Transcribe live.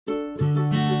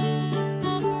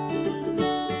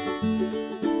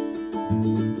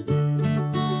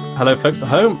Hello, folks at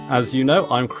home. As you know,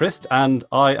 I'm Chris, and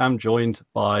I am joined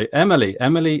by Emily.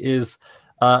 Emily is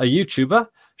a YouTuber.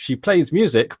 She plays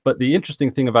music, but the interesting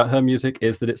thing about her music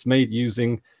is that it's made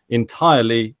using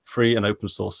entirely free and open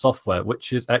source software,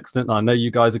 which is excellent. I know you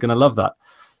guys are going to love that.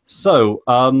 So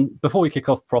before we kick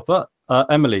off proper,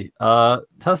 Emily, tell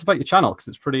us about your channel, because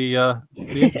it's pretty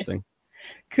interesting.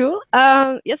 Cool.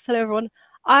 Yes, hello everyone.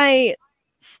 I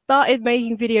started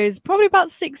making videos probably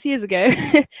about 6 years ago,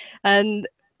 and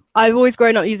I've always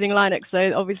grown up using Linux,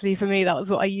 so obviously for me that was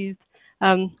what I used.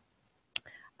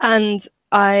 And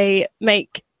I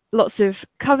make lots of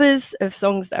covers of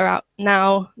songs that are out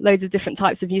now, loads of different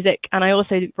types of music, and I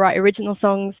also write original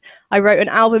songs. I wrote an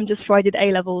album just before I did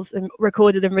A-levels and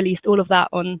recorded and released all of that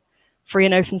on free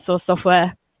and open source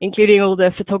software, including all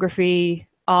the photography,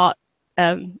 art,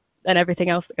 and everything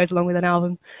else that goes along with an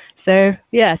album. So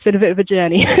yeah, it's been a bit of a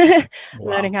journey. Wow,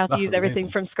 learning how to use amazing. everything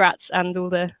from scratch and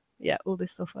all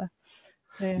this software.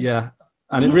 So, yeah,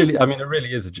 and it really, I mean, it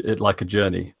really is like a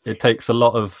journey. It takes a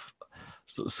lot of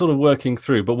sort of working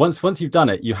through, but once you've done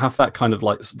it, you have that kind of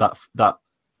like that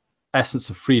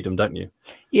essence of freedom, don't you?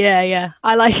 Yeah,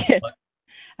 I like it.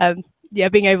 Yeah,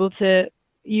 being able to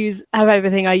have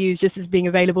everything I use just as being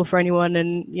available for anyone,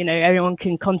 and everyone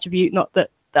can contribute. Not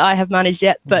that I have managed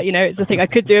yet, but it's a thing I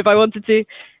could do if I wanted to.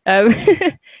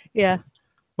 Yeah.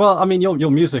 Well, I mean,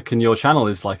 your music and your channel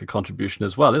is like a contribution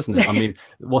as well, isn't it? I mean,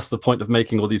 what's the point of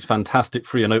making all these fantastic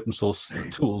free and open source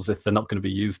tools if they're not going to be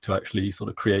used to actually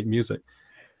sort of create music?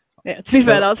 Yeah, to be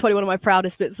fair, that was probably one of my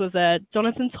proudest bits. Was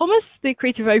Jonathan Thomas, the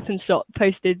creator of OpenShot,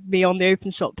 posted me on the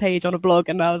OpenShot page on a blog,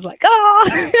 and I was like,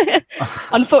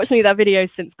 Unfortunately, that video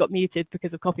has since got muted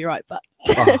because of copyright, but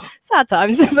sad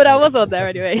times. But I was on there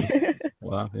anyway.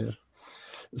 Wow, yeah.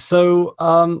 So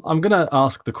I'm going to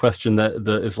ask the question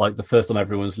that is like the first on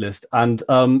everyone's list, and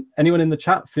anyone in the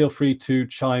chat, feel free to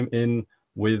chime in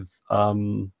with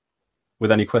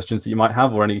any questions that you might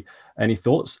have or any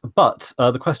thoughts. But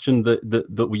the question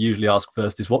that we usually ask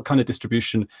first is, what kind of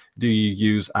distribution do you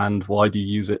use, and why do you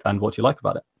use it, and what do you like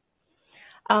about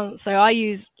it? So I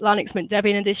use Linux Mint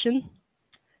Debian Edition.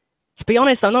 To be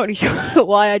honest, I'm not really sure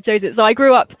why I chose it. So I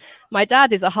grew up, my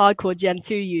dad is a hardcore Gen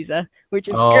 2 user, which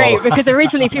is great, because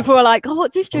originally people were like,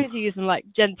 what distro do you use? And like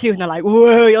Gen 2, and they're like,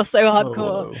 whoa, you're so hardcore.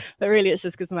 Whoa. But really it's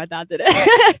just because my dad did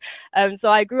it. So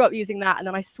I grew up using that, and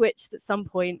then I switched at some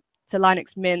point to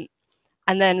Linux Mint,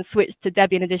 and then switched to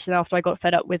Debian Edition after I got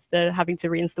fed up with the having to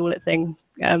reinstall it thing.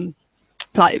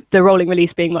 Like the rolling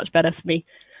release being much better for me.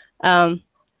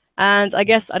 And I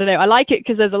guess, I don't know, I like it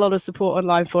because there's a lot of support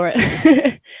online for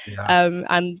it. Yeah.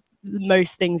 And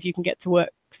most things you can get to work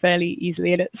fairly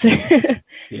easily in it. So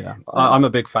yeah, I'm a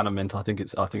big fan of Mint. I think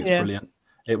it's brilliant.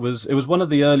 It was one of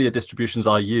the earlier distributions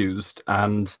I used,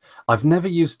 and I've never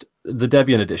used the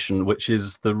Debian edition, which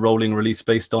is the rolling release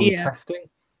based on testing.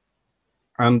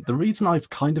 And the reason I've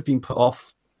kind of been put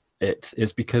off it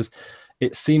is because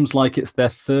it seems like it's their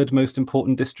third most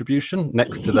important distribution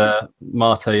next to their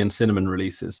Mate and Cinnamon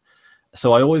releases.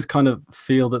 So I always kind of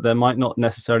feel that there might not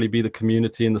necessarily be the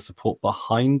community and the support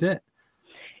behind it.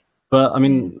 But I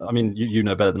mean, you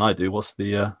know better than I do. What's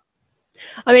the?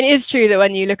 I mean, it is true that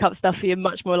when you look up stuff, you're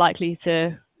much more likely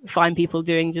to find people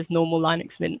doing just normal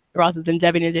Linux Mint rather than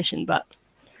Debian Edition. But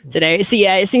I don't know. So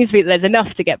yeah, it seems to be that there's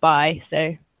enough to get by. So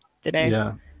I don't know.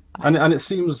 Yeah. And it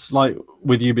seems like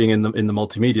with you being in the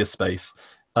multimedia space,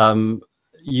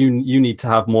 you need to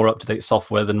have more up-to-date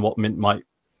software than what Mint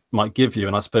might give you,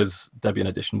 and I suppose Debian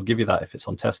Edition will give you that if it's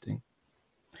on testing.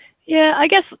 Yeah, I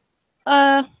guess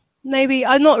maybe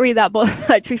I'm not really that bothered.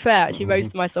 Like, to be fair, actually, most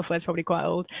of my software is probably quite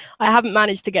old. I haven't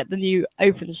managed to get the new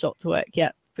OpenShot to work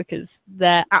yet because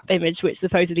their app image, which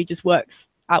supposedly just works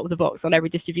out of the box on every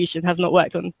distribution, has not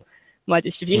worked on my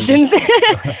distributions.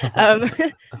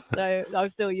 So I'm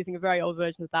still using a very old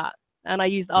version of that, and I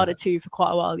used Ardour 2 for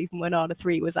quite a while, even when Ardour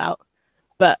 3 was out.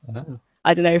 But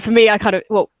I don't know, for me, I kind of,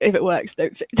 well, if it works,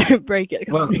 don't break it,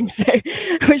 kind of thing. So,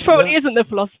 which probably isn't the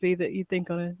philosophy that you'd think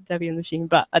on a Debian machine,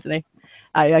 but I don't know,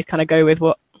 I kind of go with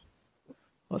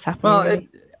what's happening. Well, really.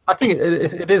 I think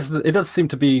it does seem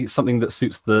to be something that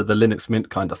suits the Linux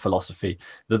Mint kind of philosophy,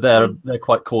 that they're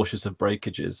quite cautious of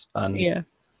breakages, and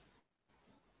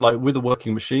like with a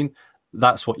working machine,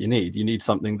 that's what you need. You need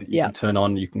something that you can turn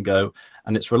on, you can go,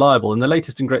 and it's reliable. And the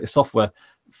latest and greatest software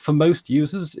for most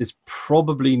users is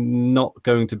probably not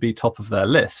going to be top of their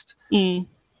list. The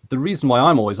reason why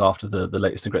I'm always after the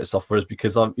latest and greatest software is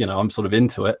because I'm sort of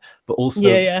into it, but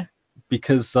also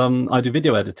because I do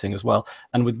video editing as well.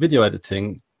 And with video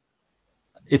editing,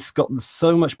 it's gotten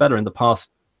so much better in the past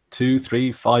 2,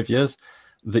 3, 5 years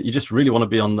that you just really want to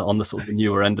be on the sort of the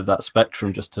newer end of that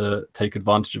spectrum, just to take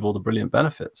advantage of all the brilliant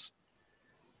benefits.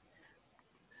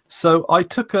 So I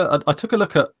took a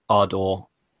look at Ardor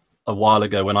a while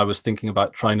ago when I was thinking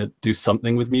about trying to do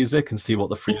something with music and see what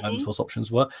the free open source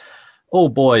options were. Oh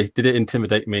boy, did it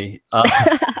intimidate me.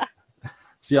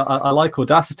 See, I like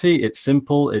Audacity. It's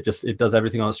simple. It does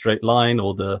everything on a straight line,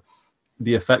 or the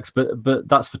effects. But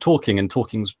that's for talking, and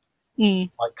talking's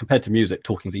like, compared to music,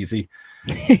 talking's easy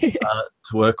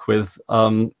to work with.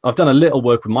 I've done a little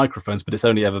work with microphones, but it's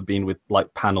only ever been with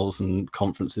like panels and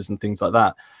conferences and things like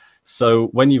that. So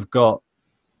when you've got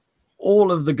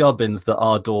all of the gubbins that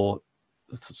Ardor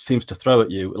seems to throw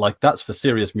at you, like, that's for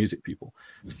serious music people.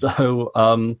 So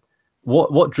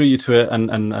what drew you to it,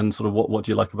 and sort of what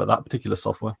do you like about that particular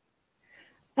software?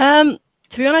 To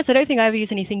be honest, I don't think I ever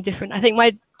used anything different. I think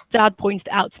my dad pointed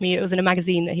it out to me. It was in a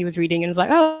magazine that he was reading, and was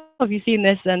like, "Oh, have you seen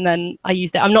this?" And then I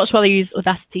used it. I'm not sure I used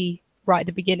Audacity right at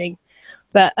the beginning,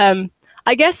 but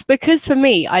I guess because for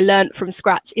me, I learned from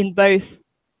scratch in both,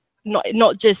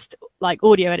 not just like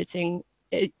audio editing.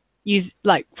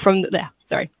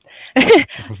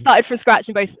 Started from scratch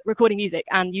in both recording music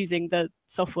and using the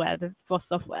software, the FOSS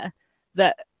software,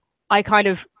 that I kind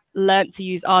of learnt to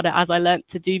use Ardor as I learnt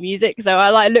to do music. So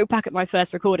I look back at my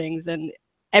first recordings and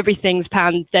everything's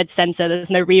panned dead center. There's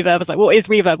no reverb. I was like, what is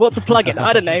reverb? What's a plugin?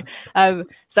 I don't know.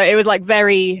 So it was like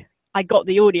I got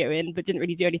the audio in, but didn't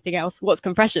really do anything else. What's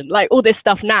compression? Like all this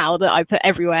stuff now that I put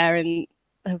everywhere and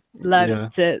have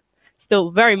learned to,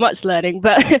 still very much learning,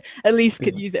 but at least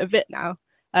could use it a bit now.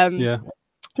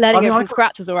 Learning it from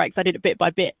scratch was all right because I did it bit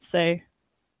by bit. So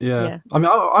yeah. I mean,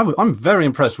 I'm very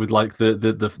impressed with like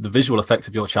the visual effects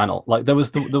of your channel. Like there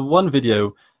was the one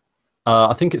video,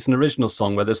 I think it's an original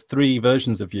song where there's 3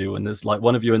 versions of you, and there's like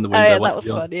one of you in the window. Oh, yeah, that was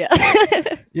fun.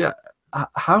 Yeah. Yeah.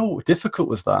 How difficult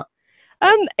was that?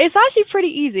 It's actually pretty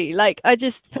easy. Like I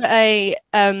just put a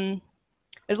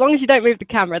as long as you don't move the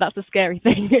camera, that's the scary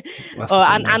thing.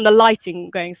 And the lighting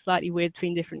going slightly weird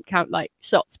between different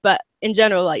shots. But in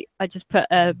general, like I just put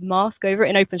a mask over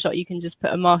it. In OpenShot, you can just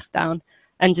put a mask down,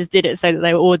 and just did it so that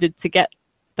they were ordered to get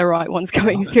the right ones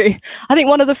going through. I think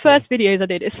one of the first videos I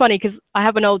did, it's funny because I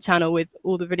have an old channel with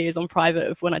all the videos on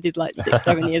private of when I did like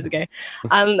 6-7 years ago.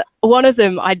 And one of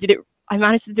them, I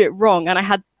managed to do it wrong. And I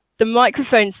had the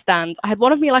microphone stand. I had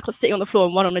one of me like sitting on the floor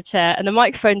and one on a chair. And the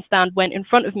microphone stand went in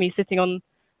front of me sitting on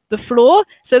the floor,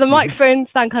 so the microphone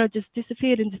stand kind of just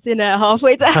disappeared into thin air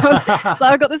halfway down. So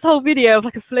I got this whole video of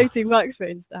like a floating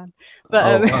microphone stand.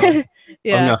 But wow.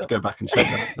 Yeah, I'm gonna have to go back and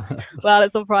check that. Well,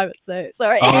 it's on private, so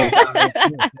sorry.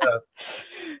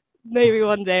 Maybe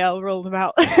one day I'll roll them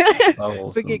out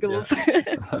awesome. for giggles.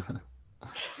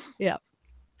 Yeah.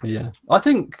 I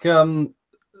think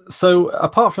so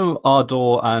apart from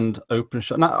Ardor and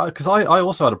OpenShot, now because I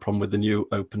also had a problem with the new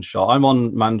OpenShot. I'm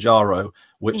on Manjaro,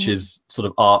 which is sort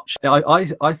of Arch. I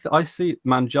see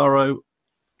Manjaro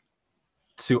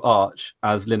to Arch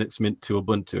as Linux Mint to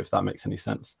Ubuntu, if that makes any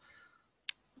sense.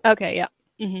 Okay, yeah.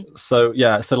 So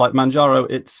like Manjaro,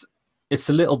 it's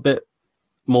a little bit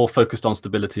more focused on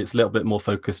stability. It's a little bit more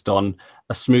focused on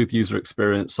a smooth user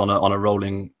experience on a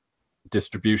rolling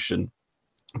distribution,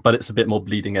 but it's a bit more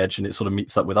bleeding edge, and it sort of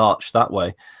meets up with Arch that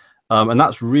way. And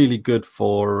that's really good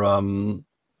for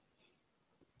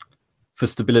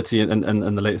stability and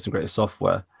the latest and greatest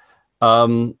software.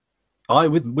 But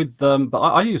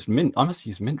I used Mint. I must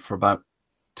use Mint for about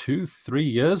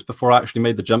 2-3 years before I actually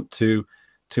made the jump to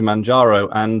Manjaro.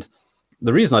 And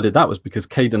the reason I did that was because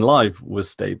Kdenlive was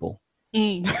stable.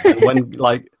 When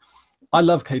like I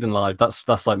love Kdenlive.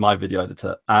 That's like my video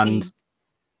editor, and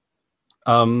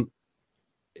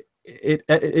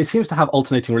it seems to have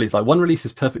alternating release. Like one release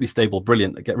is perfectly stable,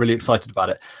 brilliant, I get really excited about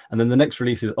it, and then the next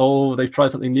release is, oh, they've tried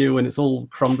something new and it's all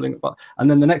crumbling, and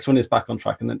then the next one is back on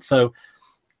track. And then so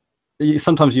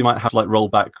sometimes you might have like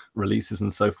rollback releases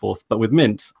and so forth, but with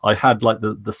Mint I had like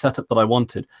the setup that I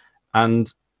wanted,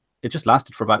 and it just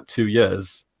lasted for about 2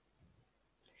 years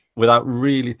without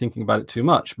really thinking about it too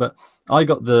much. But I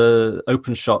got the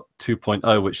OpenShot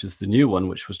 2.0, which is the new one,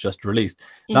 which was just released.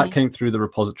 That came through the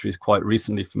repositories quite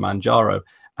recently for Manjaro,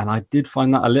 and I did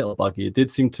find that a little buggy. It did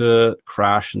seem to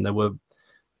crash, and there were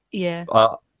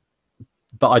but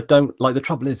I don't like, the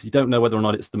trouble is you don't know whether or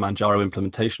not it's the Manjaro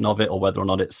implementation of it, or whether or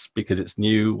not it's because it's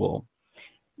new, or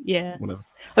whatever.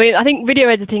 I mean, I think video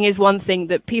editing is one thing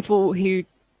that people who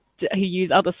use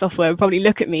other software probably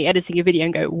look at me editing a video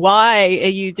and go, why are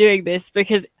you doing this?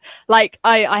 Because like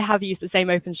I have used the same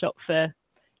OpenShot for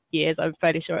years, I'm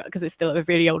fairly sure, because it's still a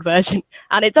really old version,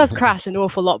 and it does crash an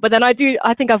awful lot. But then I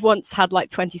think I've once had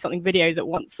like 20 something videos at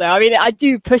once, so I mean I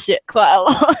do push it quite a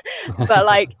lot. But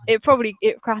like it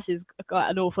crashes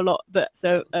quite an awful lot. But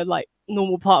so like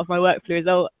normal part of my workflow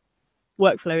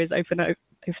is open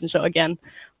OpenShot again.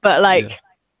 But like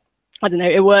I don't know,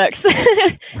 it works.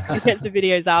 It gets the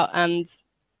videos out and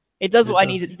it does what I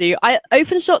need it to do.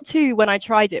 OpenShot 2, when I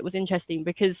tried it, was interesting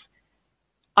because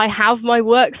I have my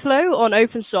workflow on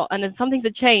OpenShot and then some things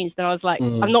had changed and I was like,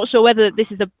 I'm not sure whether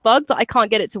this is a bug that I can't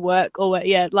get it to work or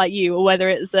like you, or whether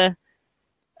it's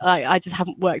I just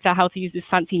haven't worked out how to use this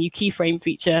fancy new keyframe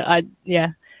feature.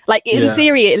 Like in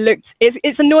theory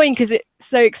it's annoying because it's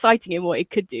so exciting in what it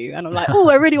could do and I'm like, oh,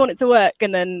 I really want it to work,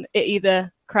 and then it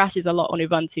either crashes a lot on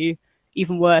Ubuntu,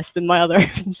 even worse than my other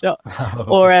OpenShot,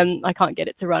 or I can't get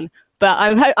it to run. But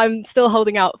I'm still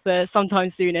holding out for sometime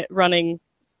soon it running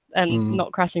and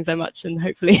not crashing so much, and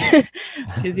hopefully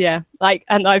because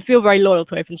and I feel very loyal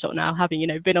to OpenShot now, having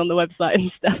been on the website and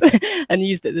stuff and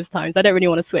used it this time, so I don't really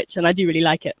want to switch, and I do really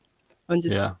like it. I'm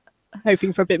just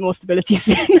hoping for a bit more stability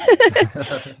soon.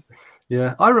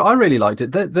 Yeah, I really liked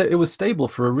it. It was stable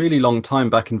for a really long time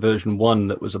back in version 1.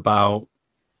 That was about,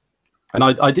 and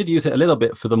I did use it a little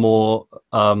bit for the more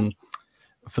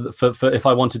for if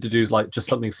I wanted to do like just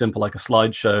something simple like a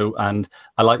slideshow, and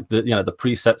I like the the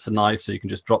presets are nice, so you can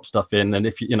just drop stuff in, and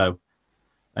if and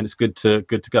it's good to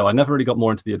go. I never really got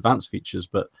more into the advanced features,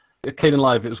 but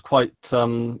Kdenlive, it was quite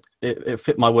it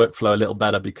fit my workflow a little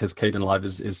better because Kdenlive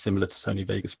is similar to Sony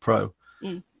Vegas Pro.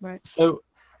 Right. So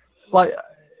like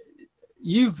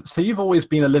you've always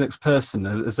been a Linux person.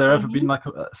 Has there ever been like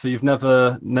so you've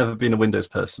never been a Windows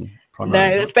person?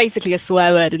 Primarily? No, it's basically a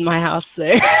swear word in my house. So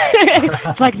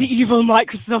it's like the evil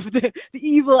Microsoft, the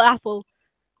evil Apple,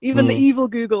 even the evil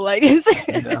Google, like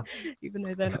even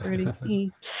though they're not really.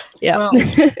 Well,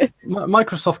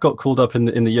 Microsoft got called up in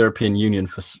the European Union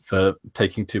for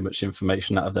taking too much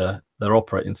information out of their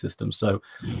operating system. So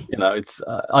it's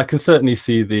I can certainly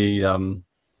see the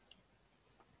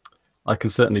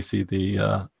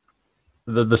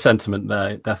the sentiment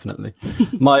there, definitely.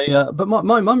 But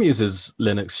my mum uses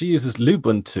Linux. She uses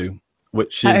Lubuntu,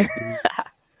 which is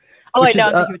I'm thinking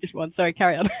of a different one. Sorry,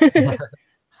 carry on.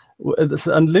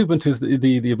 And Lubuntu is the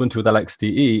Ubuntu with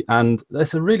LXDE, and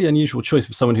that's a really unusual choice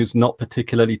for someone who's not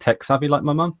particularly tech savvy like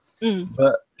my mum.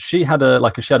 But she had a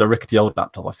rickety old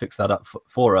laptop. I fixed that up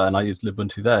for her, and I used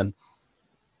Lubuntu then,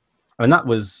 and that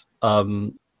was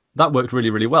that worked really,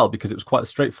 really well because it was quite a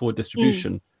straightforward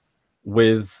distribution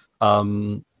with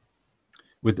the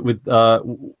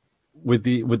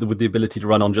ability to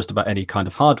run on just about any kind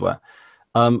of hardware.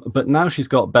 But now she's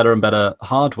got better and better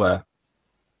hardware.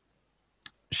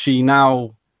 She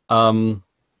now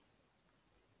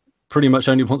pretty much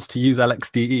only wants to use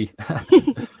LXDE,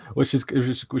 which is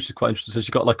quite interesting. So she's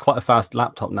got like quite a fast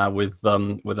laptop now with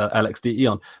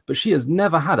LXDE on, but she has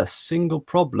never had a single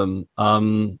problem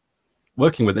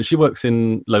working with it. She works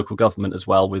in local government as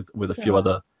well with a few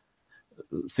other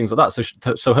things like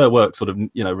that. So her work sort of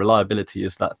reliability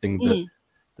is that thing that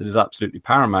is absolutely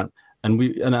paramount. And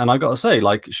I got to say,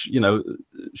 like she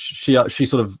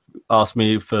sort of asked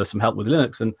me for some help with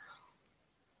Linux, and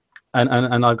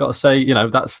I've got to say,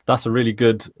 that's a really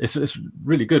good. It's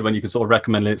really good when you can sort of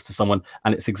recommend Linux to someone,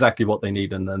 and it's exactly what they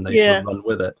need, and then they sort of run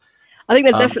with it. I think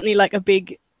there's definitely like a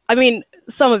big. I mean,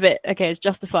 some of it, okay, is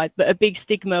justified, but a big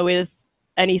stigma with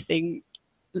anything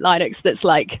Linux that's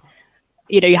like,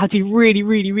 you have to be really,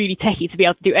 really, really techie to be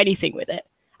able to do anything with it,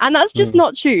 and that's just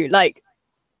not true. Like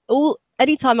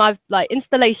anytime I've like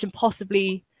installation,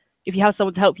 possibly if you have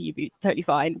someone to help you, you'd be totally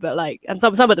fine. But like, and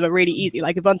some of them are really easy,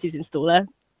 like Ubuntu's installer,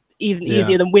 even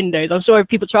easier than Windows. I'm sure if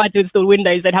people tried to install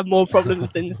Windows, they'd have more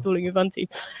problems than installing Ubuntu.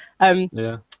 And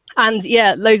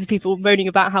loads of people moaning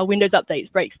about how Windows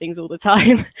updates breaks things all the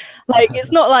time. Like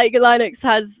it's not like Linux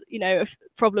has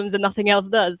problems and nothing else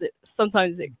does.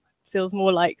 Sometimes it feels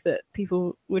more like that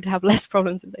people would have less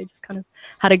problems if they just kind of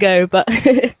had a go. But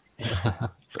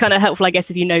it's kind of helpful, I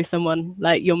guess, if you know someone,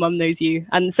 like your mum knows you.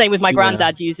 And same with my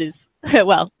granddad uses,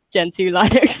 well, Gen 2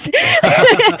 Linux.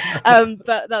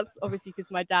 But that's obviously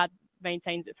because my dad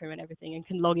maintains it for him and everything and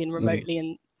can log in remotely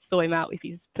and sort him out if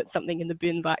he's put something in the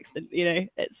bin by accident.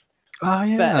 It's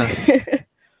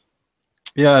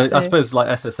yeah, so, I suppose like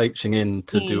SSHing in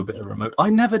to do a bit of remote. I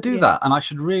never do that, and I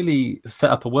should really set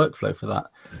up a workflow for that.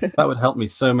 That would help me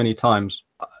so many times.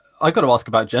 I got to ask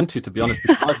about Gentoo, to be honest,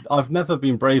 because I've never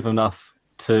been brave enough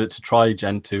to try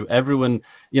Gentoo. Everyone,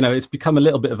 it's become a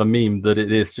little bit of a meme that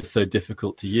it is just so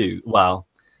difficult to use. Well,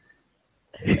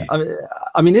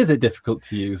 I mean, is it difficult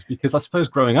to use? Because I suppose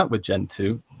growing up with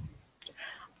Gentoo.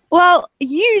 Well,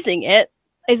 using it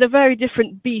is a very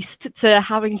different beast to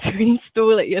having to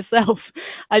install it yourself.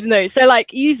 I don't know. So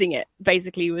like using it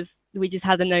basically we just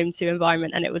had a GNOME 2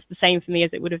 environment, and it was the same for me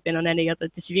as it would have been on any other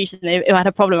distribution. If I had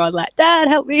a problem, I was like, Dad,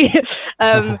 help me.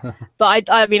 But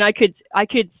I mean, I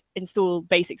could install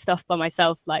basic stuff by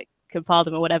myself, like compile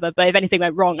them or whatever. But if anything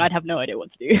went wrong, I'd have no idea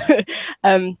what to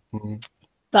do.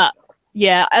 But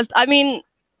yeah, I mean,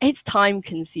 it's time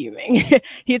consuming.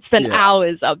 He'd spend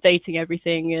hours updating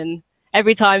everything, and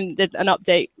every time that an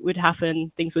update would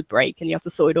happen, things would break, and you have to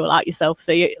sort it all out yourself.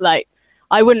 So you like,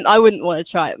 I wouldn't want to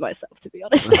try it myself, to be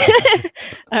honest.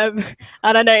 And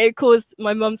I know it caused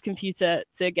my mum's computer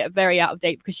to get very out of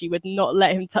date because she would not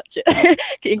let him touch it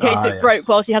in case it broke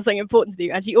while she had something important to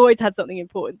do. And she always had something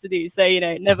important to do. So, you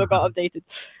know, it never got updated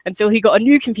until he got a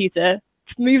new computer,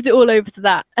 moved it all over to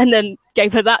that, and then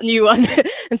gave her that new one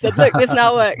and said, look, this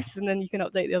now works. And then you can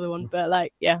update the other one. But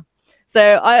like, yeah. So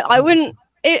I wouldn't,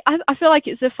 I feel like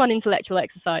it's a fun intellectual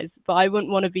exercise, but I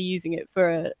wouldn't want to be using it for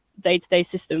a day-to-day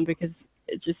system because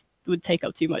it just would take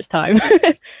up too much time.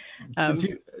 So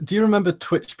do you remember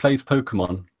Twitch Plays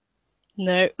Pokemon?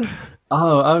 No.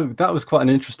 Oh, that was quite an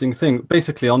interesting thing.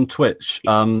 Basically, on Twitch,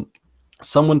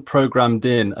 someone programmed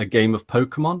in a game of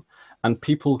Pokemon, and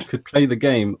people could play the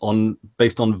game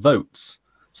based on votes.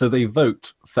 So they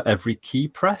vote for every key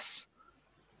press,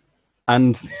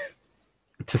 and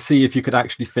to see if you could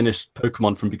actually finish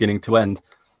Pokemon from beginning to end.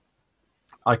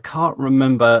 I can't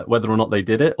remember whether or not they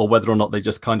did it, or whether or not they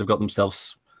just kind of got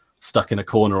themselves stuck in a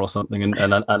corner or something and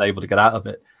unable to get out of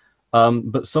it.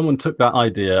 But someone took that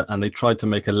idea and they tried to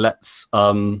make a Let's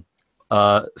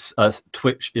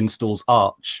Twitch installs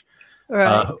Arch,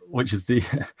 right. which was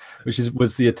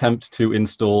the attempt to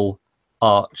install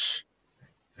Arch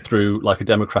through like a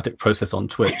democratic process on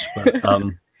Twitch, but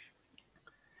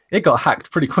it got hacked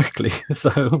pretty quickly.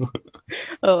 So,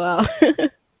 oh wow.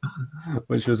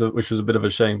 which was a bit of a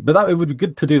shame, but it would be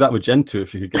good to do that with Gentoo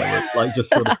if you could get it, like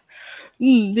just sort of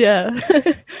yeah.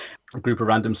 A group of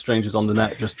random strangers on the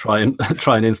net just try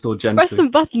and install Gentoo. Press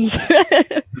some buttons.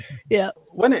 Yeah.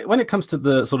 When it comes to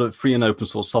the sort of free and open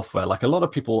source software, like a lot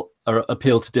of people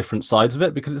appeal to different sides of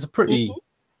it because it's a pretty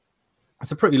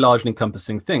large and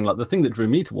encompassing thing. Like the thing that drew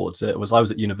me towards it was I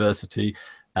was at university,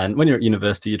 and when you're at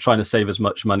university, you're trying to save as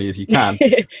much money as you can.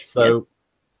 So. Yes.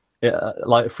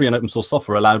 Like free and open source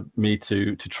software allowed me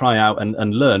to try out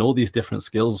and learn all these different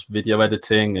skills, video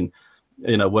editing and,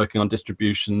 you know, working on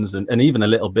distributions and even a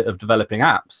little bit of developing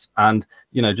apps. And,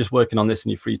 you know, just working on this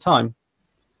in your free time.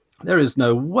 There is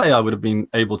no way I would have been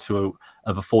able to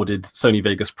have afforded Sony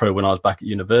Vegas Pro when I was back at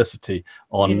university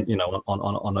on, you know,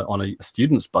 on a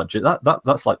student's budget.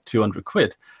 That's like 200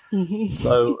 quid.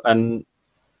 So, and,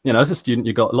 you know, as a student,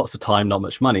 you've got lots of time, not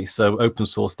much money. So open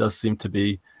source does seem to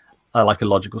be like a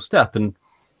logical step, and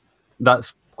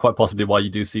that's quite possibly why you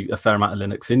do see a fair amount of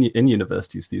Linux in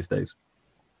universities these days.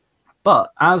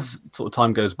 But as sort of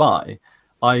time goes by,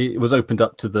 I was opened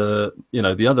up to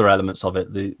the other elements of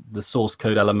it, the source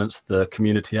code elements, the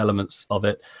community elements of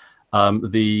it,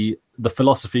 the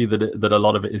philosophy that a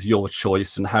lot of it is your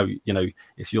choice and how, you know,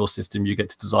 it's your system, you get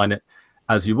to design it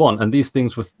as you want. And these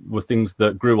things were things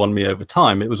that grew on me over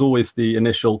time. It was always the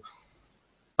initial.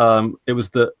 It was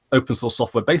that open source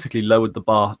software basically lowered the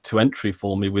bar to entry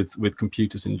for me with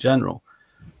computers in general.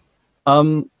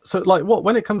 So like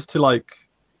when it comes to like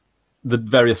the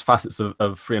various facets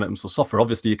of free and open source software,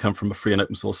 obviously you come from a free and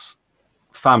open source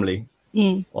family,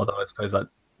 although I suppose that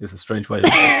is a strange way of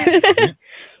it.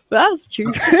 That's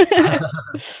true.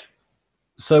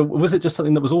 So was it just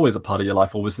something that was always a part of your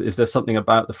life, or is there something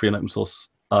about the free and open source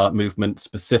movement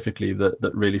specifically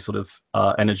that really sort of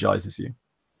energizes you?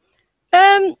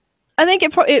 I think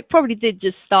it probably did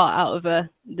just start out of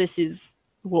this is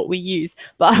what we use,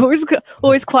 but I was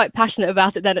always quite passionate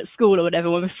about it then at school or whatever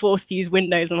when we're forced to use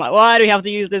Windows. I'm like, why do we have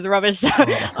to use this rubbish?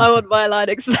 I want my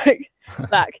Linux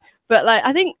back. But like,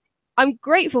 I think I'm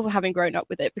grateful for having grown up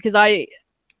with it because I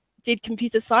did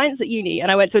computer science at uni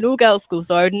and I went to an all-girls school,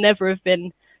 so I would never have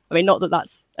been. I mean, not that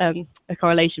that's a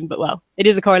correlation, but well, it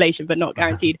is a correlation, but not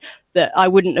guaranteed. That I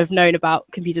wouldn't have known about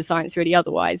computer science really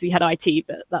otherwise. We had IT,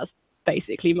 but that's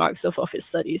basically Microsoft Office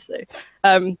studies.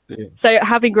 So, so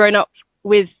having grown up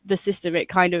with the system, it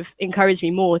kind of encouraged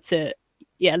me more to,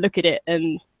 look at it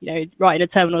and, you know, write in a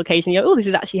terminal occasionally. Oh, this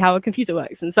is actually how a computer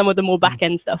works, and some of the more back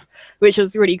end stuff, which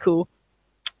was really cool.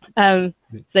 So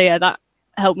yeah, that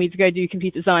helped me to go do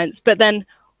computer science. But then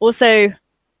also,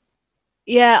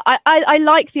 I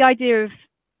like the idea of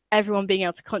everyone being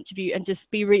able to contribute and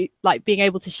just be being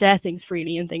able to share things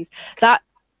freely and things that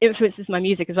influences my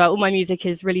music as well. All my music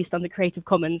is released under Creative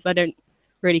Commons. I don't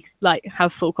really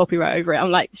have full copyright over it. I'm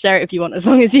like, share it if you want, as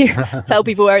long as you tell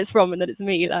people where it's from and that it's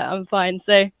me, I'm fine.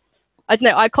 So I don't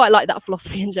know, I quite like that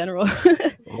philosophy in general.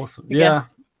 Awesome. Yeah,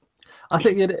 I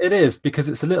think it is, because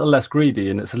it's a little less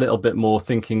greedy and it's a little bit more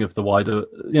thinking of the wider,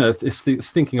 you know, it's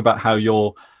thinking about how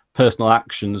your personal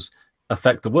actions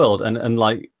affect the world, and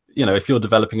like, you know, if you're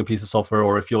developing a piece of software,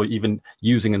 or if you're even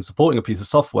using and supporting a piece of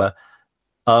software,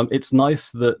 it's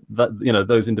nice that you know,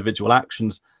 those individual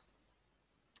actions,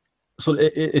 so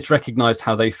it's recognized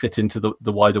how they fit into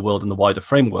the wider world and the wider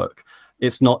framework.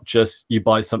 It's not just you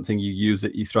buy something, you use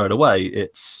it, you throw it away.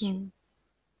 It's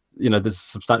you know, there's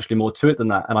substantially more to it than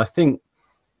that. And I think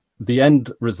the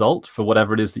end result for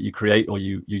whatever it is that you create or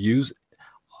you use,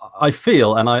 I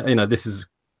feel, and I, you know, this is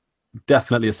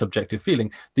definitely a subjective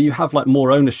feeling, that you have like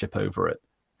more ownership over it,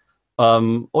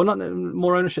 or not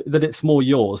more ownership, that it's more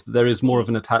yours, that there is more of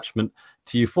an attachment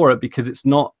to you for it, because it's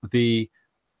not the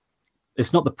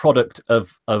product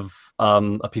of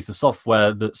a piece of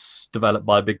software that's developed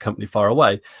by a big company far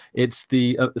away. It's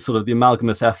the sort of the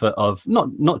amalgamous effort of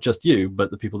not just you,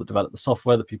 but the people that develop the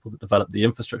software, the people that develop the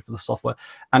infrastructure for the software.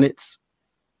 And it's,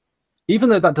 even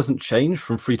though that doesn't change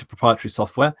from free to proprietary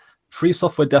software, free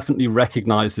software definitely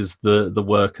recognizes the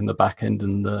work and the back end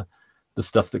and the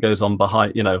stuff that goes on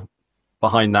behind, you know,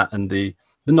 behind that, and the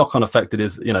knock-on effect that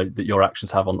is, you know, that your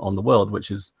actions have on the world, which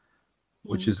is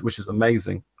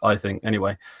amazing, I think,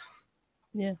 anyway.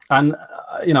 Yeah. And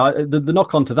you know, the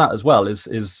knock-on to that as well is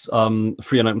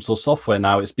free and open source software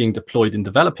now is being deployed in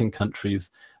developing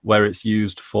countries, where it's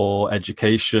used for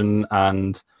education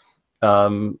and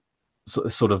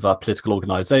sort of political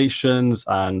organizations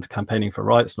and campaigning for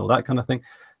rights and all that kind of thing.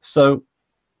 So,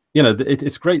 you know,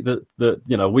 it's great that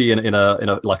you know, we in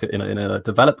a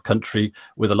developed country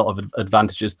with a lot of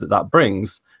advantages that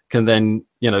brings, can then,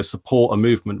 you know, support a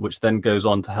movement which then goes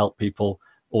on to help people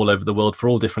all over the world for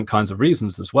all different kinds of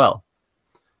reasons as well.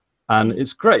 And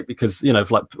it's great because, you know,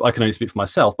 like, I can only speak for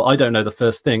myself, but I don't know the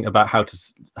first thing about how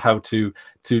to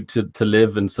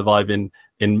live and survive in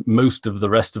most of the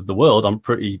rest of the world. I'm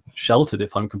pretty sheltered,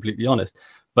 if I'm completely honest.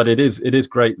 But it is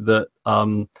great that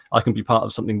I can be part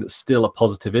of something that's still a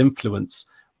positive influence,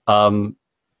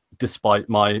 despite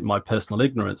my personal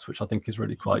ignorance, which I think is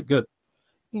really quite good.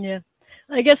 Yeah,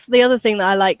 I guess the other thing that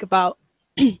I like about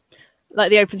like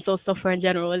the open source software in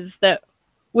general is that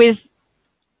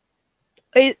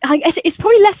I guess it's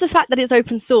probably less the fact that it's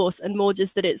open source and more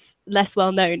just that it's less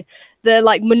well known. The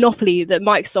like monopoly that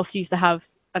Microsoft used to have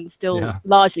and still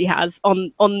largely has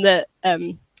on the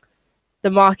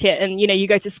market, and you know, you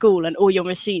go to school and all your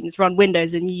machines run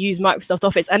Windows and you use Microsoft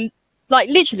Office, and like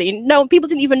literally people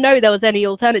didn't even know there was any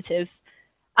alternatives.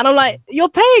 And I'm like, you're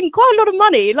paying quite a lot of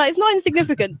money, like it's not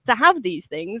insignificant to have these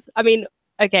things. I mean,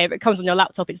 okay, if it comes on your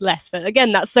laptop, it's less, but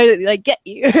again, that's so that they get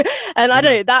you. And I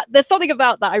don't know, that there's something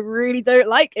about that I really don't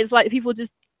like. It's like people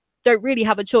just don't really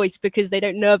have a choice because they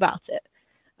don't know about it.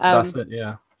 That's it,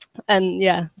 yeah. And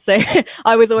yeah, so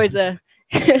I was always a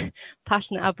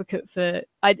passionate advocate for.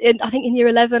 I think in year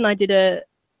 11 I did a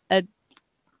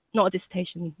not a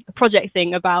dissertation, a project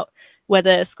thing about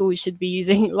whether schools should be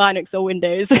using Linux or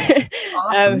Windows.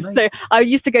 So I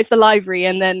used to go to the library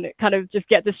and then kind of just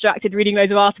get distracted reading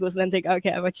loads of articles and then think,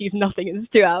 okay, I've achieved nothing in this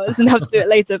 2 hours and have to do it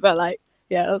later. But like,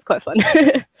 yeah, that was quite fun.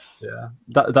 Yeah,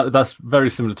 that's very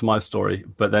similar to my story.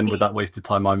 But then with that wasted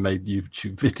time, I made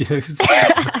YouTube videos,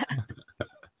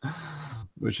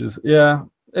 which is, yeah,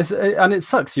 and it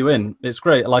sucks you in. It's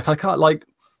great. Like, I can't, like,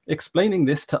 explaining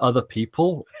this to other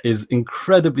people is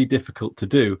incredibly difficult to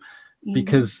do,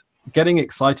 because getting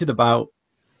excited about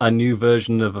a new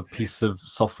version of a piece of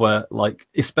software, like,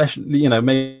 especially, you know,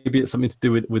 maybe it's something to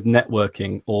do with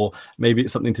networking, or maybe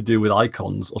it's something to do with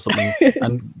icons or something,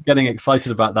 and getting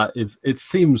excited about that it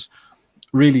seems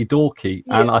really dorky.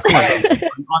 And I think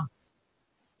I'm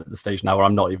at the stage now where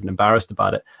I'm not even embarrassed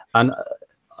about it. And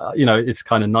you know, it's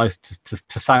kind of nice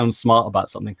to sound smart about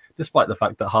something, despite the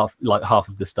fact that half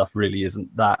of this stuff really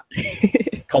isn't that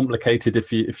complicated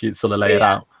if you sort of lay it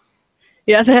out.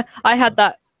 Yeah, I had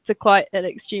that to quite an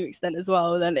extreme extent as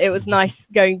well. Then it was nice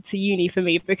going to uni for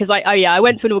me, because I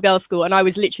went to an all-girls school and I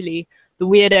was literally the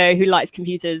weirdo who likes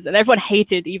computers, and everyone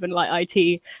hated even like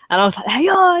IT, and I was like, hey,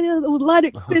 all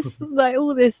Linux, this, like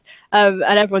all this, and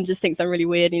everyone just thinks I'm really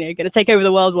weird, you know, going to take over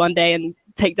the world one day and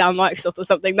take down Microsoft or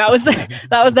something. That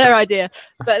was their idea.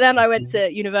 But then I went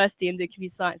to university and did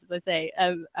computer science, as I say,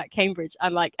 at Cambridge,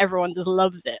 and like everyone just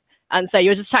loves it. And so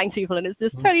you're just chatting to people and it's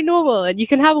just totally normal, and you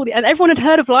can have and everyone had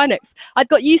heard of Linux. I'd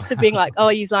got used to being like, oh,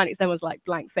 I use Linux. Then was like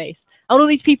blank face. And all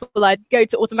these people I'd go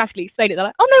to automatically explain it. They're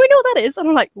like, oh no, we know what that is. And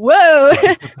I'm like, whoa,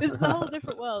 this is a whole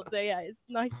different world. So yeah, it's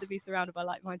nice to be surrounded by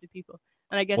like-minded people.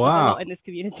 And I guess there's a lot in this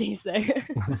community. So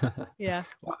yeah.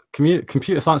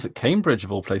 Computer science at Cambridge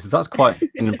of all places. That's quite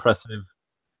an impressive.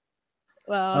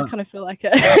 Well, I kind of feel like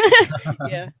it.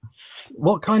 Yeah.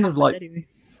 What kind of like? Anyway.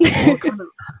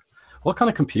 What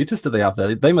kind of computers do they have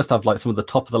there? They must have like some of the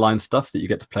top of the line stuff that you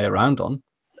get to play around on.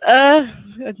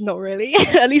 Not really.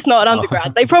 At least not an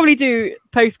undergrad. They probably do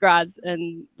postgrads,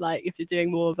 and like if you're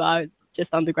doing more about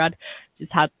just undergrad,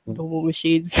 just had normal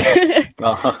machines.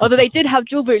 Although they did have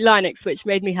dual boot Linux, which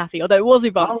made me happy. Although it was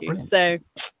Ubuntu, so.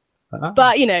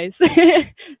 But you know,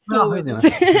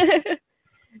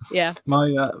 yeah.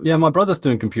 My brother's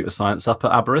doing computer science up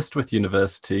at Aberystwyth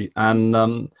University,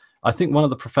 and I think one of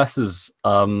the professors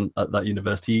at that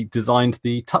university designed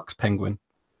the Tux penguin.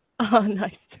 Oh,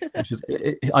 nice. Which is,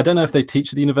 I don't know if they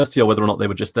teach at the university or whether or not they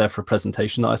were just there for a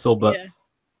presentation that I saw, but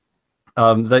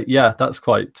that's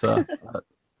quite.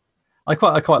 I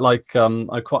quite like.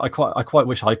 I quite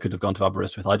wish I could have gone to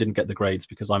Aberystwyth. I didn't get the grades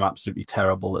because I'm absolutely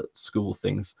terrible at school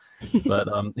things. But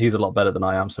he's a lot better than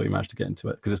I am, so he managed to get into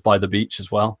it because it's by the beach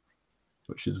as well,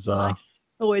 which is nice.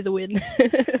 Always a win.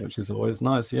 Which is always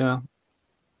nice. Yeah.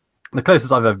 The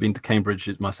closest I've ever been to Cambridge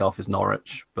myself is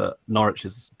Norwich, but Norwich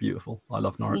is beautiful. I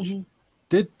love Norwich. Mm-hmm.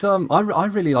 Did I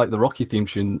really like the Rocky theme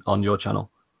tune on your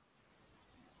channel?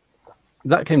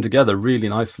 That came together really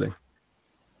nicely.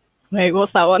 Wait,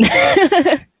 what's that one?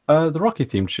 The Rocky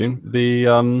theme tune. The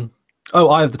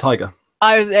Eye of the Tiger.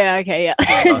 Oh yeah, okay, yeah.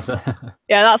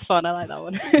 Yeah, that's fun. I like that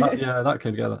one. That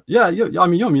came together. Yeah, I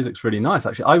mean, your music's really nice.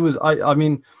 Actually,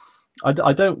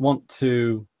 I don't want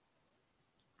to.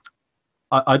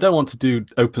 I don't want to do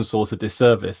open source a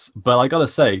disservice, but I gotta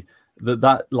say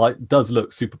that like does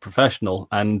look super professional,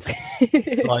 and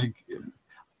like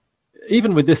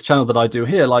even with this channel that I do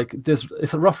here, like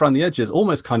it's a rough around the edges,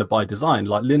 almost kind of by design.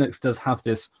 Like Linux does have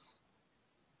this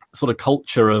sort of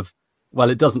culture of, well,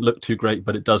 it doesn't look too great,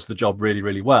 but it does the job really,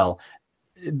 really well.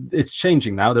 It's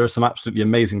changing now. There are some absolutely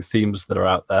amazing themes that are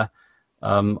out there.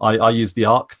 I use the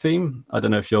Arc theme. I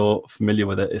don't know if you're familiar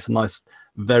with it. It's a nice,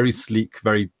 very sleek,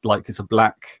 very like it's a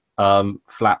black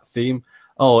flat theme.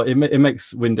 Oh, it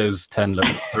makes Windows 10 look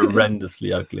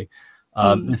horrendously ugly.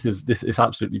 This is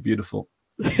absolutely beautiful.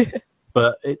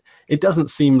 But it doesn't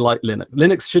seem like Linux.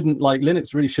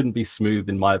 Linux really shouldn't be smooth,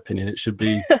 in my opinion. It should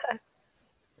be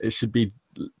it should be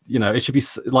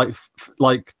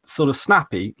like sort of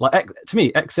snappy. Like to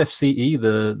me, XFCE,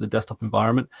 the desktop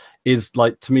environment, is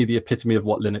like to me the epitome of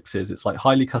what Linux is. It's like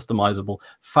highly customizable,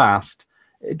 fast.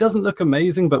 It doesn't look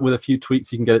amazing, but with a few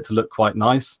tweaks, you can get it to look quite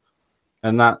nice.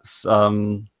 And that's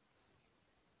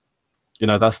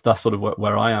that's sort of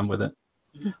where I am with it.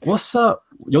 What's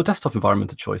your desktop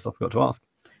environment of choice? I forgot to ask.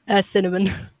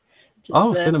 Cinnamon.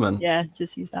 Cinnamon. Yeah,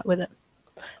 just use that with it.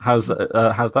 How's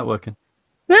that working?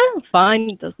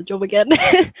 Fine, does the job again.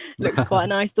 Looks quite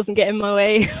nice, doesn't get in my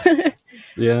way.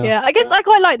 Yeah, I guess I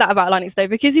quite like that about Linux though,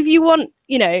 because if you want,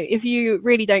 if you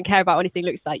really don't care about what anything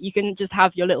looks like, you can just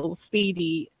have your little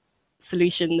speedy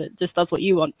solution that just does what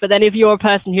you want. But then if you're a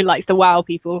person who likes to wow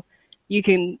people, you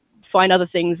can find other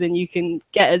things and you can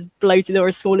get as bloated or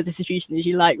as small a distribution as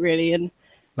you like, really. And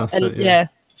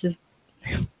just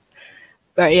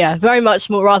but yeah, very much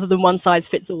more rather than one size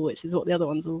fits all, which is what the other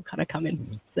ones all kind of come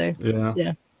in. So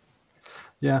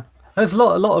yeah. There's a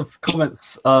lot of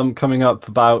comments coming up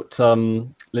about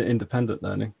independent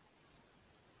learning.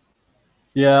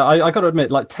 Yeah, I got to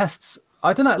admit, like tests,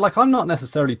 I don't know, like I'm not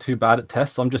necessarily too bad at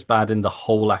tests. I'm just bad in the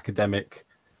whole academic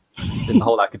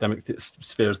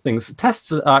sphere of things.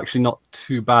 Tests are actually not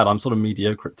too bad. I'm sort of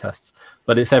mediocre at tests,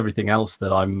 but it's everything else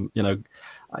that I'm, I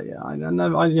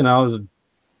was an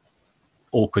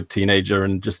awkward teenager,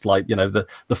 and just like, the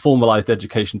formalized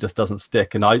education just doesn't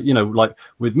stick. And I, like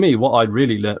with me, what I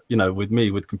really learned,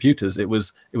 with computers, it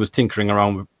was tinkering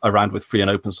around with free and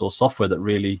open source software that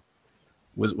really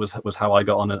was how I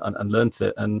got on and learned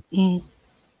it. And and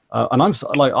I'm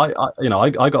like,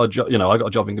 I got a job, I got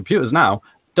a job in computers now.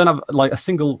 Don't have like a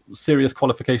single serious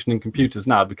qualification in computers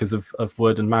now because of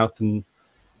word of mouth, and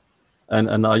I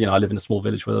live in a small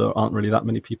village where there aren't really that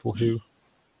many people who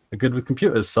are good with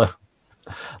computers, so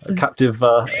a captive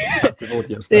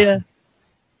audience there.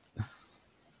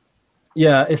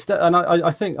 And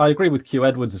I think I agree with Q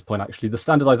Edwards' point. Actually, the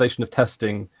standardization of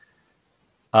testing,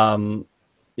 really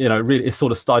it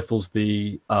sort of stifles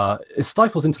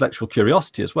intellectual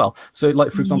curiosity as well. So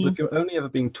like, for example, if you're only ever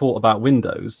being taught about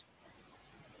Windows,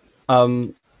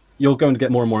 you're going to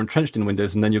get more and more entrenched in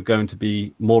Windows, and then you're going to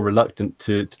be more reluctant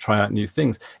to try out new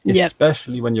things,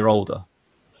 especially when you're older.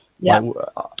 Yeah,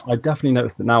 I definitely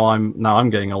noticed that now I'm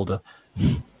getting older.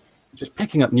 Just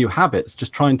picking up new habits,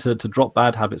 just trying to drop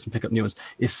bad habits and pick up new ones,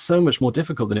 is so much more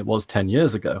difficult than it was 10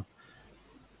 years ago.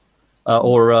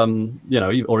 Or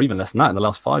even less than that in the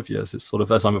last 5 years. It's sort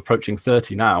of, as I'm approaching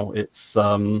 30 now, it's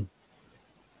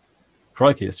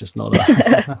crikey, it's just not.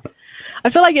 I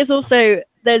feel like it's also,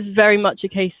 there's very much a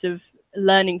case of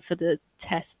learning for the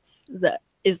tests that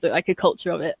is like a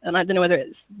culture of it, and I don't know whether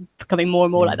it's becoming more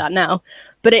and more like that now,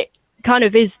 but it kind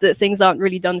of is that things aren't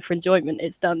really done for enjoyment.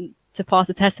 It's done to pass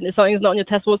a test, and if something's not on your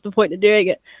test, what's the point of doing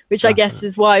it? Which I guess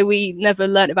is why we never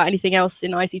learned about anything else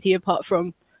in ICT apart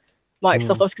from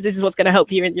Microsoft Office, because this is what's going to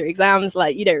help you in your exams.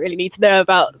 Like, you don't really need to know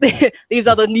about these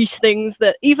other niche things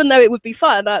that, even though it would be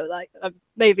fun,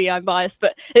 maybe I'm biased,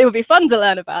 but it would be fun to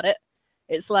learn about it.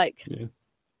 It's like,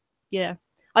 yeah.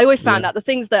 I always found out the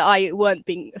things that I weren't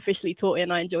being officially taught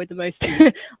in, I enjoyed the most.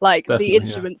 Like the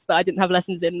instruments that I didn't have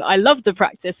lessons in, I loved to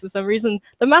practice for some reason.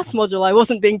 The maths module I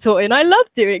wasn't being taught in, I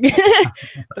loved doing.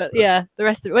 But yeah, the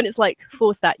rest of it, when it's like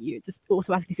forced at you, it just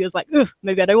automatically feels like, ugh,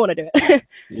 maybe I don't want to do it.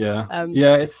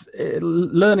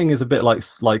 Learning is a bit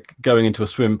like going into a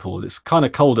swimming pool. It's kind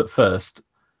of cold at first,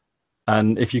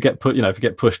 and if you get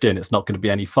pushed in, it's not going to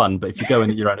be any fun. But if you go in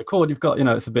at your own accord, you've got,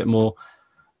 it's a bit more.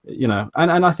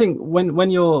 And I think when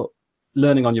you're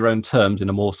learning on your own terms in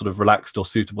a more sort of relaxed or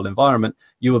suitable environment,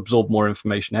 you absorb more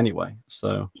information anyway.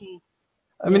 So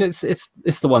I mean, it's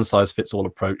the one size fits all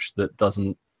approach that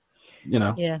doesn't,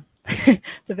 the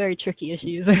very tricky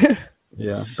issues.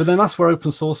 But then that's where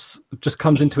open source just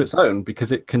comes into its own,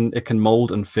 because it can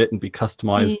mold and fit and be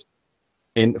customized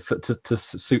to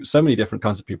suit so many different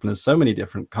kinds of people and so many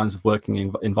different kinds of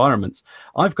working environments.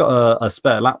 I've got a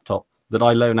spare laptop that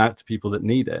I loan out to people that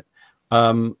need it.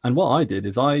 And what I did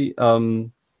is I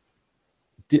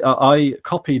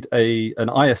copied an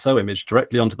ISO image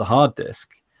directly onto the hard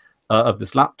disk of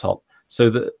this laptop, so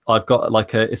that I've got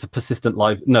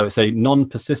it's a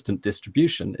non-persistent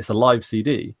distribution. It's a live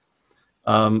CD.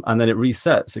 And then it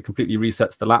completely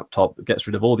resets the laptop, it gets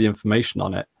rid of all the information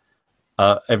on it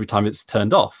every time it's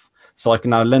turned off. So I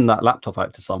can now lend that laptop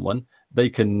out to someone. They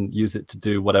can use it to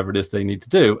do whatever it is they need to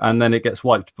do, and then it gets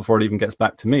wiped before it even gets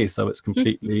back to me. So it's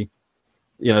completely,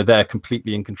 they're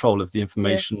completely in control of the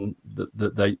information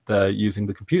that they're using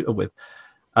the computer with.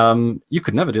 You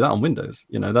could never do that on Windows.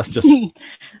 That's just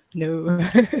no.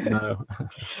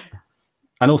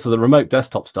 And also the remote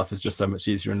desktop stuff is just so much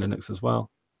easier in Linux as well.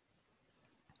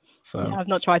 So I've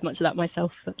not tried much of that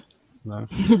myself, but no.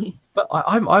 But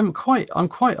I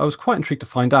was quite intrigued to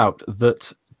find out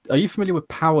that. Are you familiar with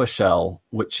PowerShell,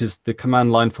 which is the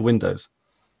command line for Windows?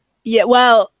 Yeah,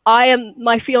 well, I am.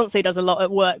 My fiance does a lot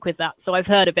of work with that, so I've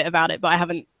heard a bit about it, but I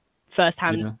haven't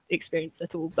firsthand experience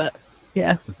at all. But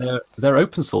yeah, they're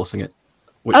open sourcing it.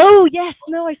 Oh yes,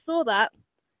 no, I saw that.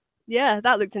 Yeah,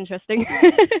 that looked interesting.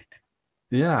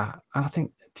 Yeah, and I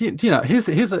think do you know? Here's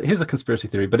a conspiracy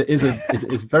theory, but it is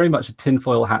very much a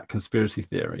tinfoil hat conspiracy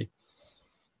theory,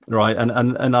 right?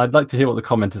 And I'd like to hear what the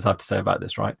commenters have to say about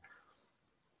this, right?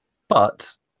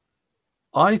 But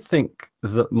I think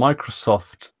that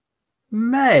Microsoft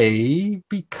may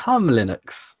become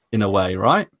Linux in a way,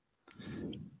 right?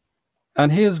 And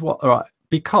here's what, right?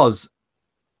 Because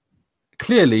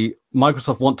clearly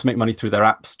Microsoft want to make money through their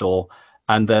App Store,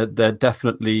 and they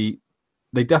definitely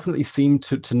seem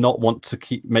to not want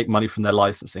to make money from their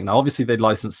licensing. Now, obviously, they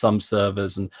license some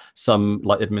servers and some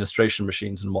like administration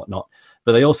machines and whatnot,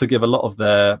 but they also give a lot of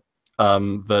their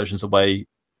versions away.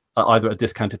 Either at a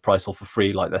discounted price or for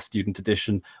free, like their student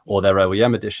edition or their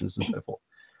OEM editions and so forth.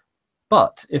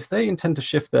 But if they intend to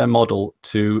shift their model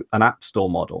to an App Store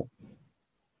model,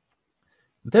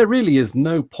 there really is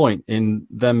no point in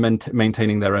them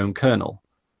maintaining their own kernel.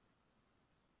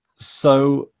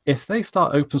 So if they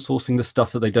start open sourcing the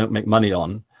stuff that they don't make money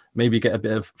on, maybe get a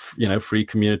bit of free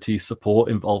community support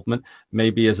involvement,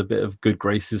 maybe as a bit of good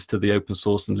graces to the open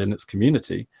source and Linux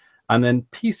community. And then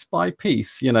piece by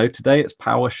piece, today it's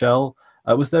PowerShell.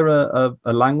 Was there a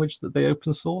language that they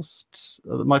open sourced,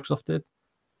 that Microsoft did?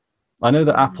 I know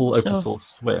that Apple open sourced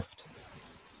Swift.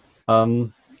 But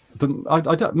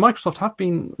Microsoft have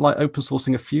been like open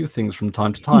sourcing a few things from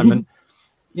time to time. And,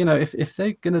 if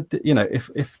they're going to,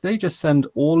 if they just send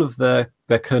all of their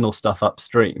kernel stuff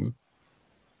upstream,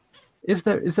 is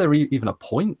there even a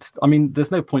point? I mean,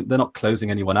 there's no point. They're not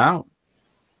closing anyone out.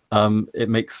 It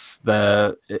makes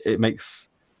their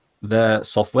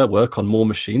software work on more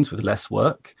machines with less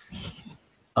work.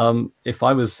 If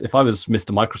I was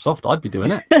Mr. Microsoft, I'd be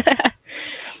doing it.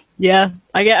 Yeah,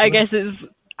 I guess it's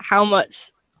how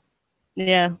much.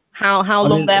 Yeah, how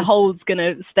long their hold's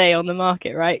gonna stay on the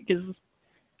market, right? Because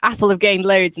Apple have gained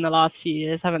loads in the last few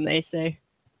years, haven't they? So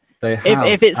they have,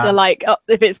 if it's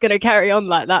if it's gonna carry on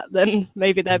like that, then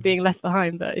maybe they're being left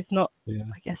behind. But if not,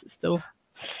 I guess it's still.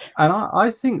 And I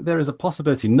think there is a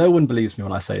possibility. No one believes me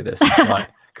when I say this, right?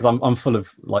 Because I'm full of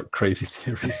like crazy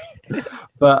theories.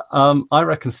 But I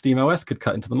reckon SteamOS could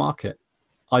cut into the market.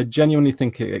 I genuinely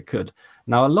think it could.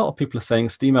 Now, a lot of people are saying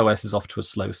SteamOS is off to a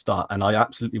slow start, and I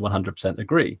absolutely 100%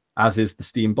 agree, as is the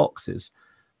Steam boxes.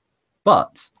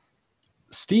 But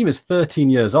Steam is 13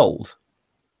 years old,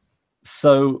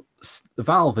 so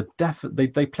Valve are definitely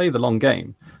they play the long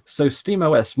game. So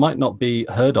SteamOS might not be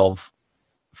heard of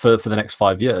for the next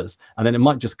 5 years, and then it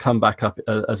might just come back up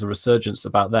as a resurgence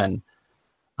about then.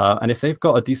 And if they've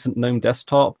got a decent GNOME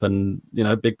desktop and, you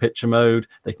know, big picture mode,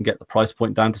 they can get the price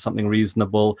point down to something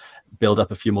reasonable, build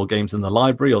up a few more games in the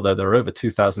library, although there are over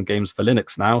 2,000 games for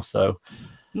Linux now. So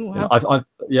wow.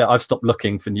 You know, I've stopped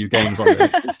looking for new games on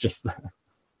it. It's just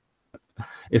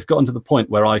it's gotten to the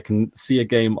point where I can see a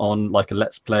game on like a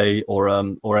Let's Play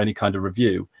or any kind of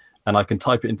review, and I can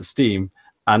type it into Steam,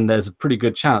 and there's a pretty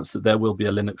good chance that there will be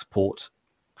a Linux port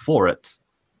for it,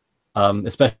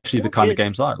 especially the kind of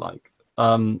games I like.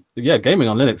 Yeah, gaming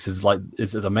on Linux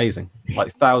is amazing,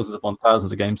 like thousands upon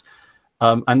thousands of games,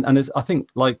 and is, I think,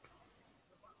 like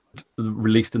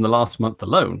released in the last month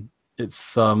alone.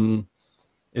 It's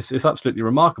absolutely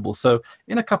remarkable. So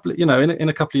in a couple of, you know, in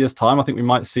a couple of years' time, I think we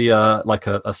might see like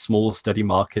a small steady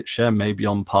market share, maybe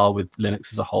on par with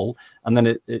Linux as a whole, and then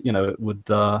it you know, it would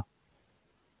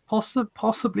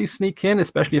possibly sneak in,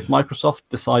 especially if Microsoft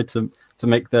decide to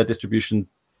make their distribution,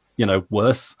 you know,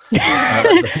 worse.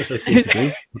 As they seem to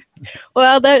do.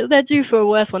 Well, they're due for a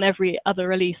worse one every other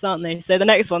release, aren't they? So the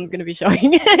next one's going to be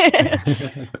shocking.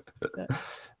 So.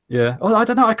 Yeah. Well, I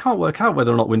don't know. I can't work out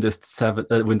whether or not Windows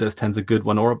 10's a good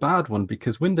one or a bad one,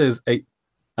 because Windows 8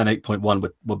 and 8.1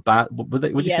 were bad.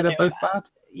 Would you say they're both bad?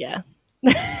 Yeah.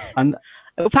 And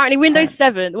apparently Windows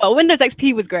 7. Well, Windows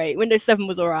XP was great. Windows 7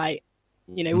 was all right.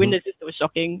 You know, Windows Vista was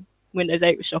shocking. Windows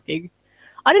 8 was shocking.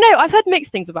 I don't know. I've heard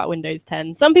mixed things about Windows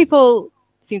 10. Some people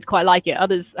seem to quite like it.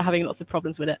 Others are having lots of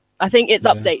problems with it. I think its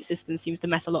update system seems to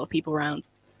mess a lot of people around.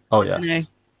 Oh, yes.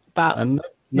 And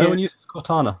no one uses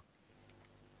Cortana.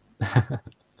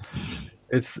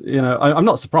 It's, you know, I'm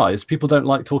not surprised. People don't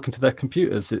like talking to their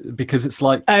computers because it's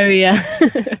like, oh yeah,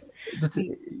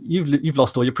 you've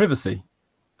lost all your privacy,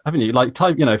 haven't you? Like,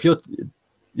 type, you know, if you're,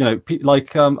 you know,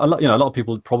 like a lot of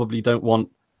people probably don't want.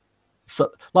 So,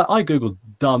 like, I Googled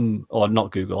dumb, or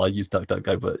not Google, I use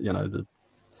DuckDuckGo, but you know,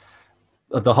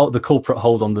 the corporate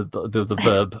hold on the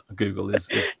verb Google is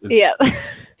yeah,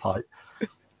 tight.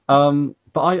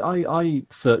 But I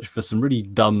search for some really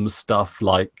dumb stuff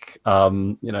like,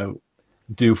 you know,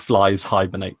 do flies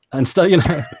hibernate and stuff, you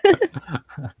know.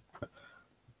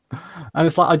 And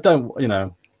it's like, I don't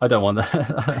want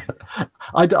that.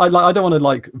 I don't want to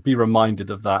like be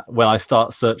reminded of that when I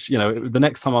start search. You know, the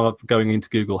next time I'm going into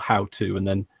Google, how to, and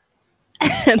then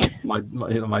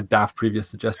my daft previous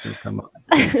suggestions come up.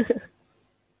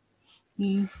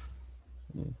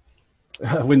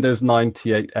 Windows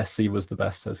 98 SE was the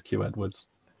best, says Q Edwards.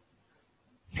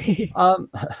 I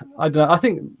don't know. I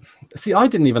think, see, I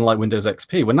didn't even like Windows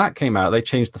XP. When that came out, they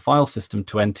changed the file system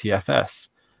to NTFS,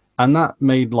 and that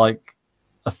made like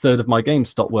a third of my games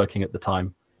stop working at the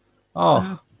time.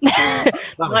 Oh,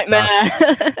 nightmare.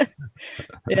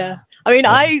 Yeah, I mean,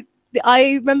 I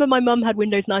remember my mum had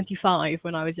Windows 95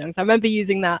 when I was young, so I remember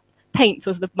using that. Paint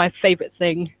was my favorite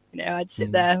thing. You know, I'd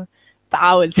sit there for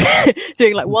hours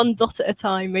doing like one dot at a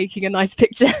time, making a nice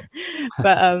picture.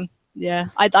 But yeah,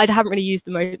 I haven't really used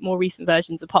the more recent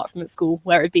versions apart from at school,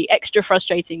 where it'd be extra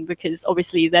frustrating because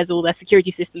obviously there's all their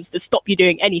security systems to stop you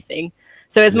doing anything.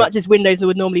 So as much as Windows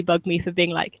would normally bug me for being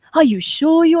like, are you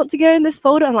sure you want to go in this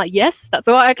folder? I'm like, yes, that's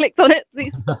why I clicked on it.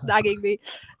 Please stop nagging me.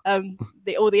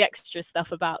 All the extra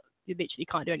stuff about you literally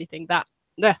can't do anything, that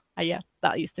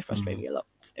used to frustrate me a lot.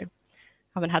 So I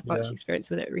haven't had much experience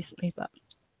with it recently, but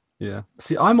yeah.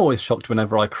 See, I'm always shocked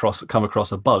whenever I come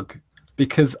across a bug,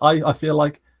 because I feel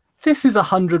like, this is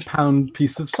 £100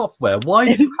 piece of software.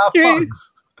 Why do you have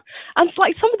bugs? And it's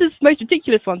like some of the most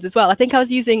ridiculous ones as well. I think I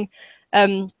was using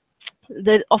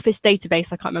the Office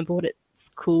database. I can't remember what it's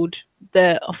called,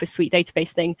 the Office Suite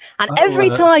database thing. And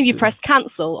every time you press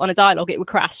cancel on a dialog, it would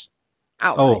crash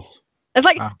out. Oh, it's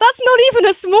like, that's not even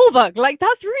a small bug. Like,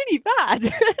 that's really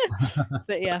bad.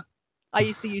 But yeah, I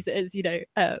used to use it as, you know,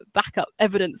 backup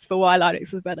evidence for why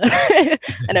Linux was better.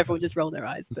 And everyone just rolled their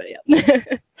eyes. But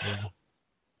yeah.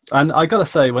 And I gotta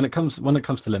say, when it comes to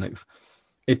Linux,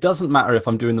 it doesn't matter if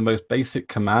I'm doing the most basic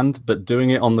command, but doing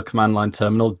it on the command line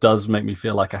terminal does make me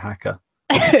feel like a hacker.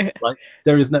 Like,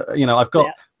 there is no, you know, I've got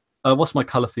what's my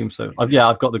color theme? So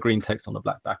I've got the green text on the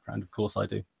black background. Of course I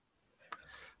do.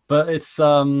 But it's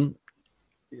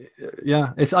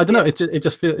it's, I don't know. It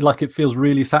just feels like it feels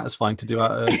really satisfying to do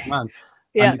a command.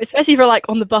 Yeah, especially if you're like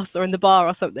on the bus or in the bar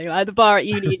or something. Like the bar at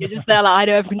uni, you're just there like, I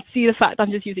know everyone can see the fact I'm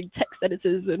just using text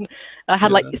editors. And I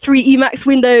had like 3 Emacs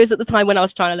windows at the time when I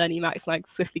was trying to learn Emacs, and I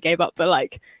swiftly gave up. But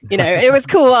like, you know, it was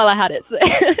cool while I had it. So.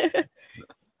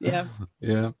 Yeah.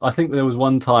 Yeah. I think there was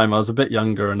one time I was a bit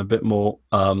younger and a bit more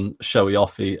showy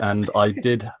offy, and I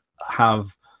did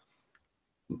have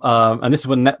and this is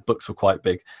when netbooks were quite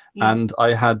big, and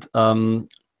I had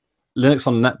Linux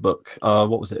on a netbook.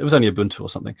 What was it? It was only Ubuntu or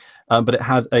something, but it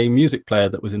had a music player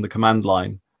that was in the command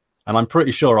line, and I'm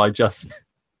pretty sure I just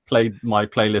played my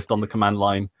playlist on the command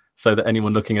line so that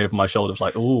anyone looking over my shoulder was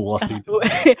like, "Oh, what's he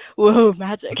doing?" Whoa,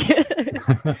 magic!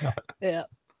 Yeah,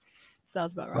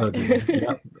 sounds about right.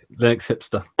 Yeah. Linux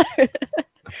hipster.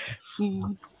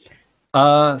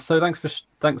 So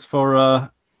thanks for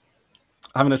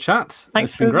having a chat.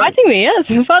 Thanks for inviting me. Yeah, it's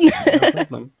been fun. No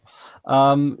problem.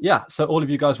 Yeah, so all of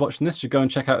you guys watching this should go and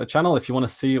check out the channel if you want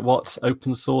to see what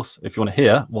open source, if you want to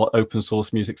hear what open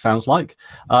source music sounds like.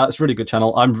 It's a really good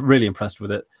channel. I'm really impressed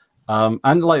with it.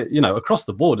 And like, you know, across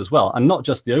the board as well, and not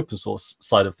just the open source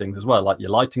side of things as well. Like your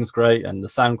lighting's great and the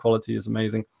sound quality is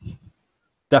amazing.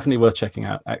 Definitely worth checking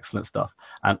out. Excellent stuff.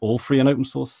 And all free and open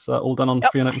source, all done on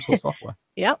free and open source software.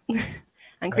 Yep.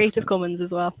 And Creative Commons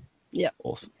as well. Yeah.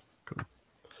 Awesome. Cool.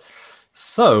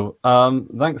 So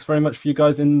thanks very much for you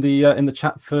guys in the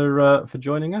chat for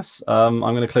joining us. I'm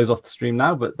going to close off the stream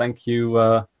now, but thank you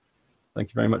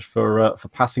very much for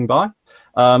passing by.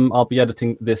 I'll be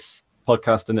editing this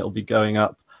podcast and it'll be going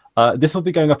up. This will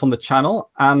be going up on the channel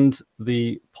and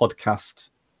the podcast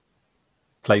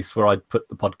place where I put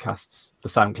the podcasts, the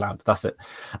SoundCloud. That's it.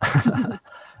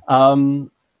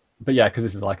 But yeah, because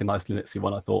this is like a nice Linuxy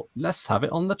one, I thought let's have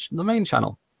it on the main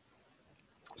channel.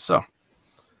 So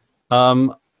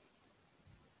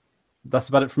that's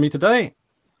about it for me today.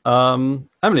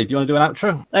 Emily, do you want to do an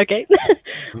outro? Okay.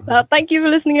 Thank you for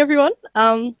listening, everyone.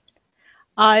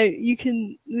 You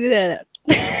can. Yeah.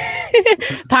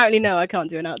 Apparently, no, I can't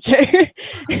do an outro.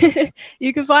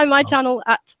 You can find my channel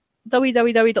at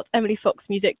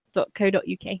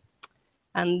www.emilyfoxmusic.co.uk,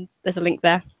 and there's a link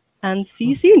there. And see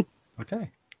you soon. Okay.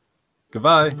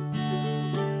 Goodbye.